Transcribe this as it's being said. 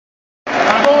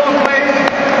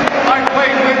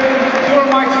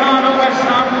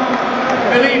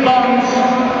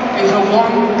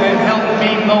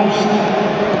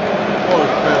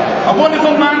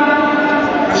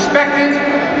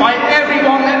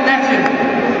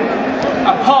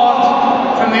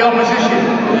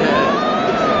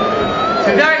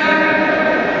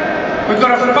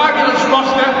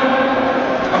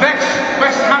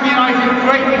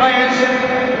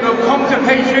come to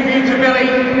pay tribute to Billy,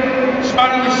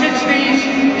 spanning the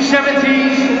 60s,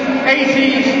 70s,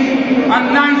 80s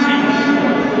and 90s.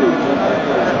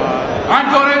 I'm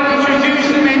going to introduce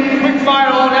them in quick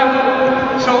fire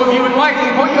order, so if you would like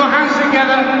to put your hands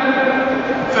together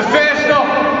for first up,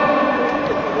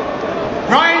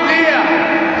 Brian Deere,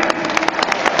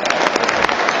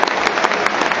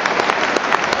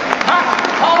 Pat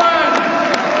Holland,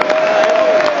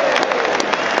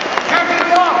 Kevin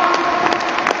Watt,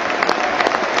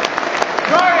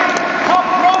 Brian Pop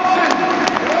Robson,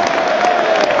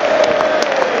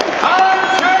 Alan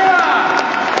Taylor,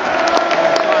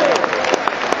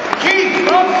 Keith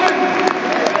Robson,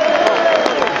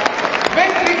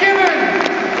 Vic McGibbon,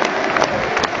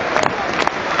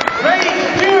 Ray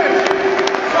Stewart,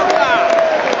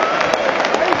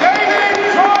 David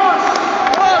Cross,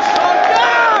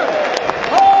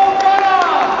 Paul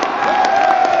Goddard,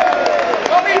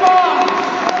 Bobby Barnes,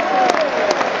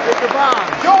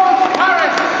 George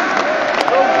Harris,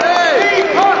 Steve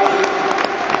Potts,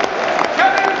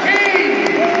 Kevin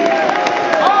Keane,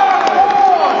 Mark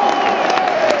Ward,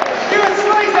 Stuart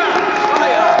Slater,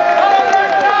 Alan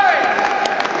McBride,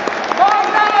 Mark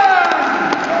Allen,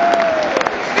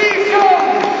 Steve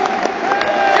Jones,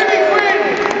 Jimmy Quinn,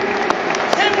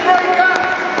 Tim Breaker,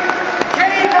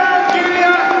 Kenny Brown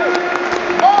Jr.,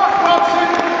 Mark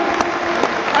Robson,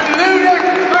 and Ludwig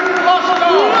McCloskey.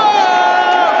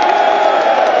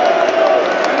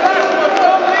 And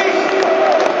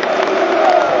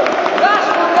last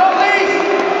but not least,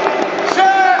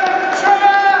 Sir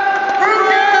Trevor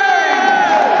Bruggen.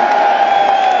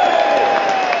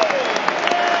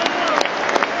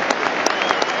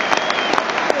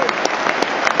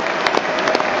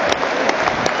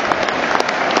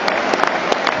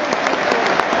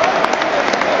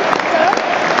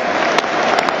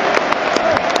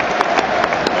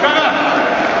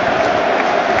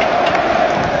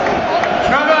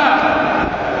 Trevor,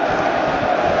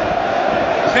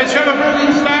 Sir Trevor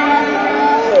Bruggen's down.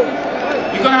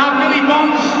 You're going to have Billy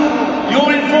Bonds,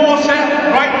 your enforcer,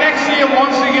 right next to you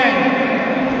once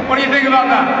again. What do you think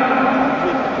about that?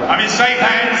 I'm in safe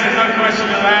hands, there's no question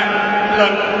of that.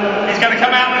 Look, he's going to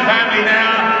come out in the family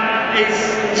now. He's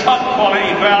top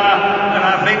quality fella, and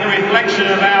I think the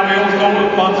reflection of how we all thought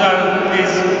of Bonzo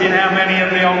is in how many of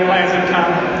the old players have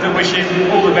come to wish him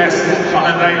all the best on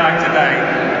a day like today.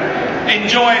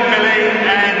 Enjoy Billy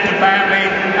and the family,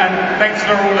 and thanks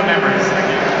for all the memories. Thank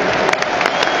you.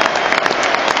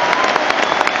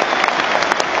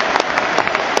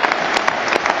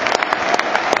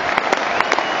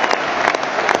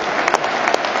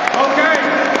 Okay.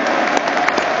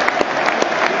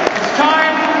 It's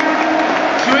time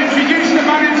to introduce the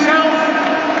man himself,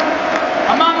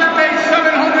 a man that made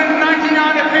 799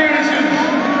 appearances,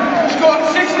 scored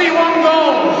 61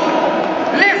 goals,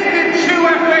 lifted 2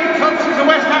 FA Cups as a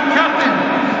West Ham captain,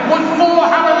 won 4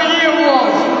 Ham of the Year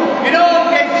awards, in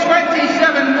all gave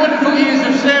 27 wonderful years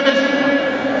of service.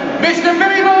 Mr.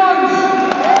 Billy Bonds!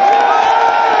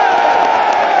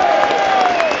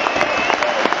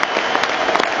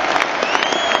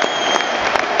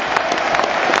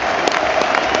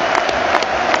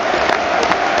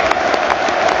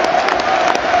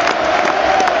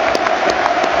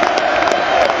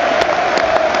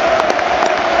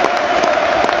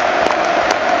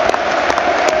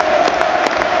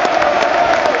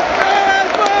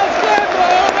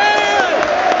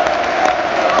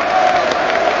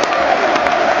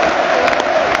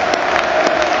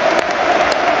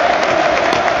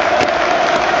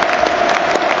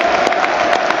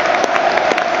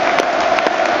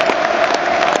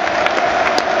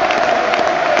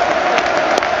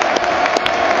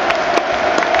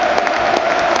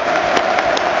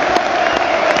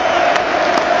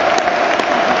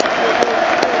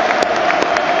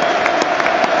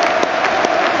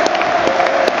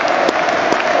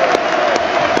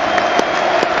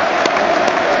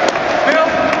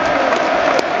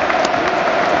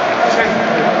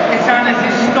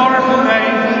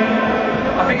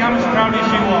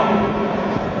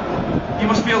 You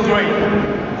must feel great.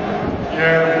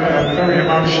 Yeah, very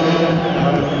emotional.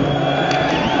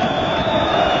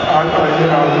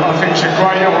 I think it's a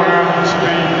great honour to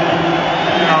be,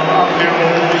 up there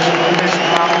with this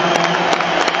club.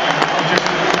 I'm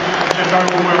just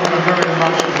overwhelmed with very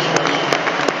much respect.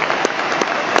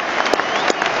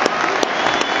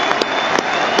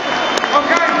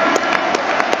 Okay.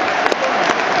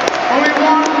 Only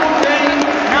one thing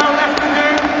now left to do.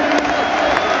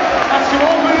 That's to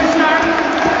open the stand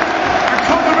and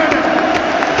cut the ribbon.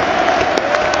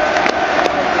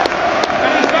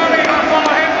 And his family will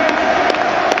follow him.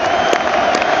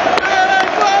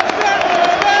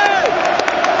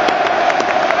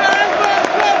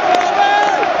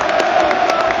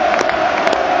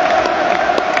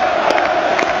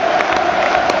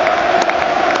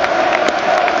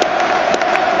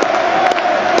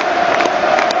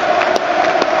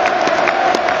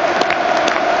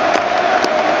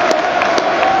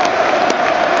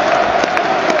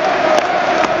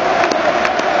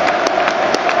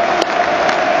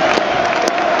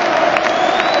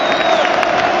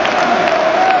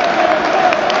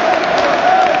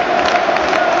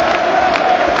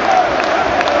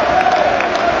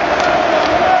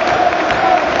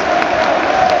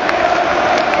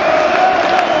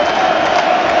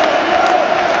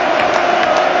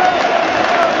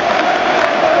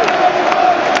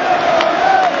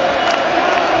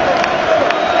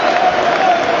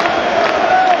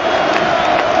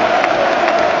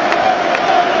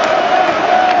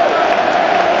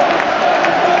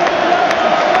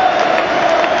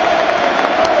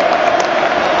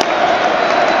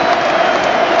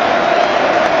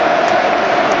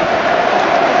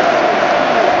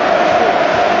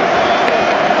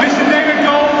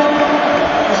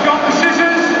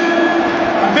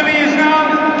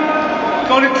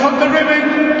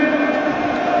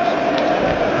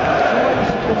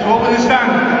 What was the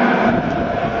stand?